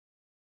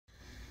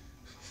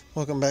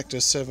Welcome back to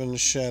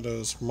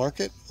 7Shadows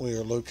Market. We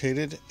are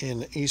located in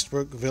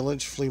Eastbrook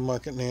Village Flea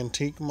Market and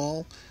Antique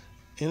Mall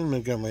in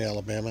Montgomery,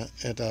 Alabama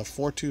at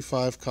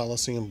 425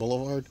 Coliseum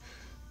Boulevard.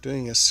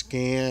 Doing a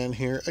scan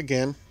here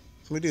again.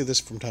 We do this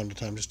from time to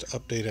time just to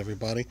update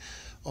everybody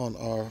on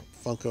our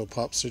Funko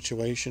Pop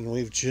situation.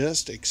 We've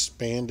just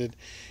expanded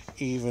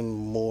even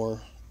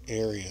more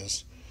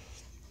areas,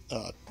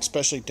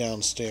 especially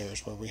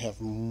downstairs where we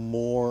have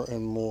more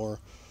and more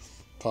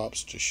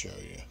pops to show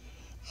you.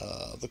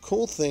 The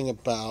cool thing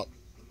about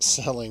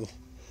selling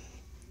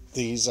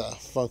these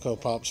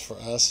Funko Pops for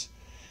us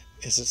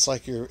is it's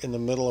like you're in the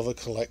middle of a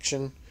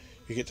collection.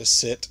 You get to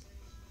sit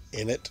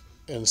in it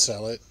and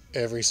sell it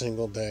every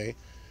single day.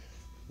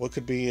 What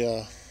could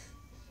be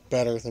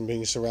better than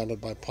being surrounded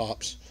by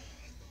Pops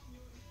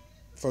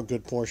for a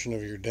good portion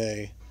of your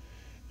day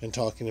and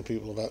talking to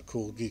people about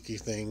cool geeky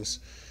things?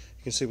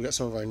 You can see we got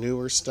some of our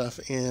newer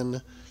stuff in.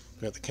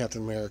 We got the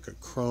Captain America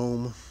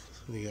Chrome,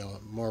 the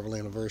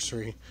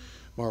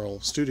Marvel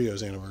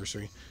Studios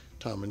anniversary,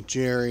 Tom and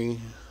Jerry.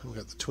 We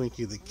got the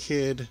Twinkie the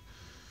Kid,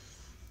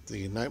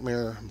 the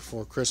Nightmare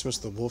Before Christmas,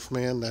 the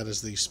Wolfman. That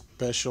is the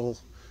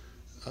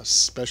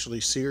specialty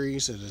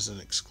series. It is an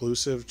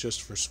exclusive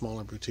just for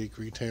smaller boutique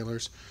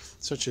retailers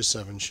such as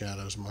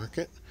 7Shadows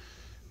Market.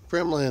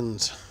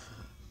 Gremlins.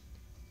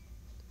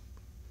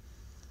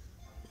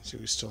 See,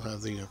 we still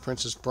have the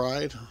Princess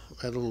Bride.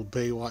 Had a little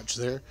Baywatch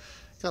there.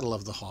 Gotta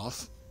love the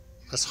Hoff.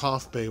 That's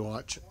Hoff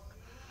Baywatch.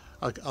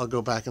 I'll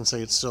go back and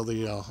say it's still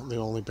the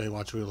only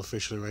Baywatch we'll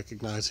officially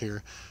recognize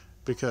here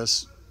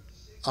because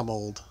I'm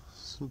old.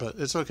 But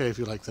it's okay if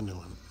you like the new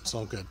one. It's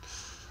all good.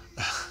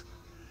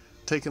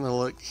 Taking a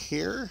look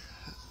here,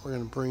 we're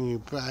going to bring you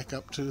back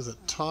up to the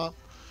top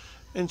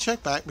and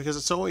check back because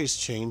it's always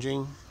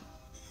changing.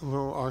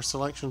 Our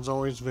selection's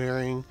always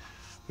varying.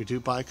 We do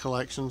buy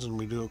collections and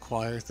we do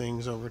acquire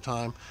things over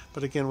time.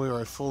 But again, we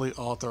are a fully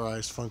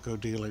authorized Funko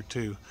dealer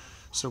too.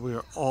 So we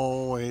are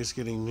always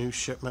getting new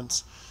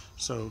shipments.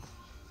 So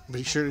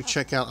be sure to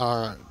check out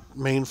our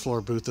main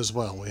floor booth as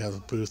well. We have a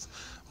booth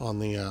on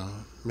the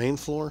main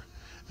floor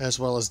as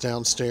well as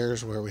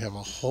downstairs where we have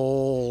a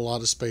whole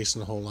lot of space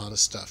and a whole lot of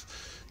stuff.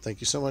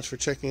 Thank you so much for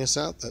checking us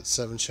out. That's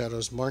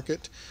 7Shadows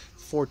Market,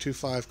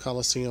 425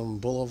 Coliseum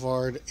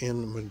Boulevard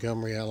in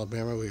Montgomery,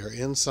 Alabama. We are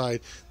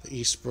inside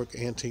the Eastbrook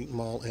Antique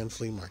Mall and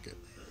Flea Market.